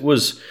 Because it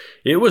was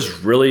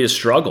really a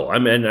struggle. I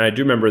mean, I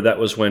do remember that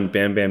was when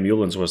Bam Bam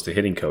Mullins was the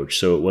hitting coach,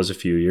 so it was a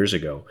few years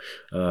ago.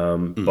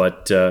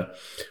 But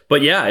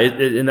yeah,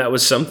 and that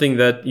was something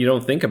that you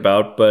don't think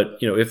about. But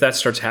if that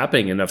starts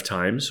happening enough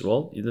times,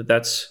 well,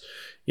 that's.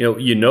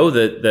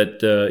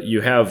 That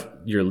you have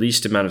your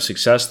least amount of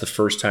success the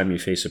first time you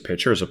face a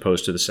pitcher as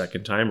opposed to the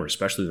second time or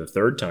especially the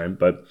third time.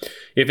 But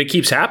if it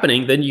keeps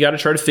happening, then you got to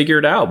try to figure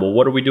it out. Well,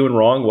 what are we doing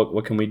wrong?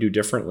 What can we do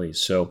differently?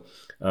 So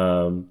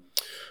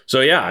So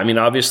yeah, I mean,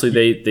 obviously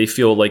they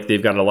feel like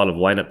they've got a lot of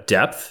lineup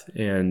depth,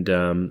 and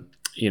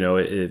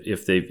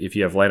if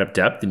you have lineup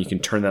depth, then you can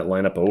turn that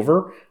lineup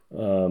over.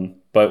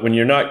 But when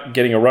you're not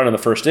getting a run in the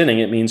first inning,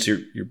 it means you're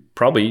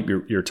probably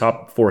your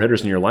top 4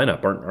 hitters in your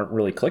lineup aren't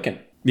really clicking.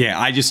 Yeah,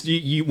 I just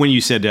when you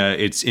said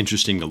it's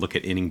interesting to look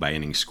at inning by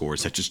inning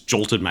scores, that just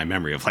jolted my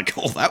memory of like,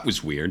 oh, that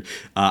was weird.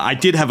 I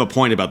did have a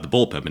point about the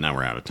bullpen, but now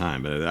we're out of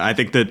time. But I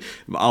think that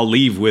I'll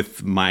leave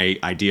with my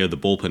idea of the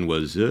bullpen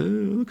was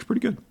looks pretty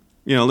good.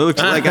 You know, it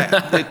looks like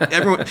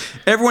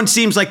everyone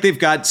seems like they've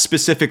got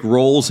specific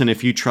roles, and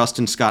if you trust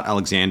in Scott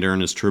Alexander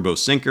and his turbo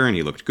sinker, and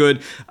he looked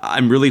good,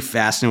 I'm really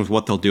fascinated with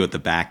what they'll do at the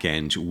back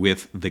end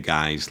with the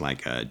guys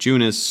like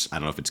Junis. I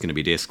don't know if it's going to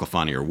be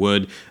DeSclafani or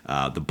Wood,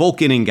 the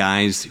bulk inning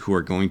guys who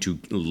are going to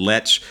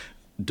let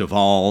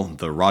Duvall,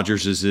 the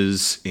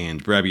Rogerses,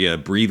 and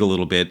Brebbia breathe a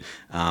little bit.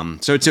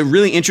 So it's a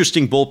really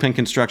interesting bullpen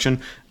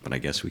construction, but I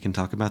guess we can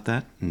talk about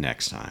that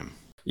next time.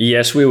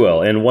 Yes, we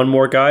will. And one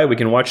more guy we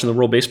can watch in the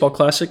World Baseball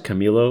Classic,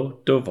 Camilo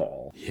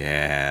Doval.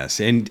 Yes,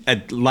 and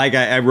like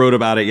I wrote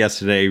about it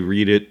yesterday,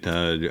 read it.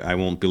 I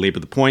won't belabor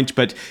the point,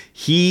 but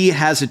he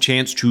has a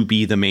chance to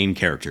be the main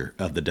character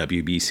of the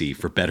WBC,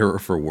 for better or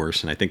for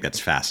worse, and I think that's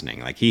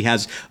fascinating. Like, he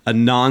has a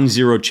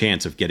non-zero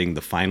chance of getting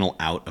the final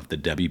out of the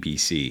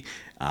WBC.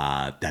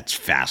 That's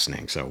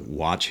fascinating, so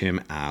watch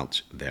him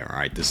out there. All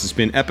right, this has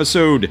been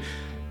episode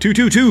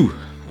 222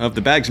 of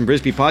the Bags and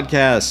Brisbee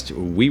podcast.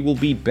 We will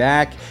be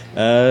back.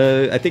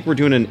 I think we're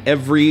doing an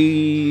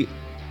every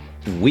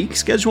week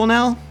schedule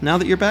now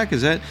that you're back.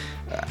 Is that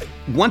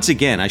once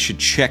again, I should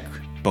check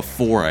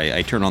before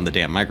I turn on the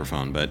damn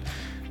microphone, but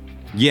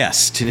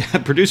yes,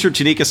 producer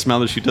Tanika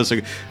Smothers, who does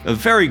a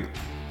very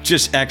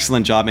just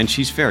excellent job, and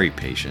she's very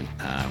patient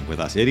with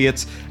us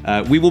idiots.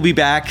 We will be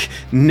back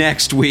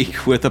next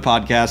week with a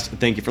podcast.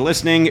 Thank you for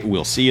listening.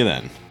 We'll see you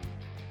then.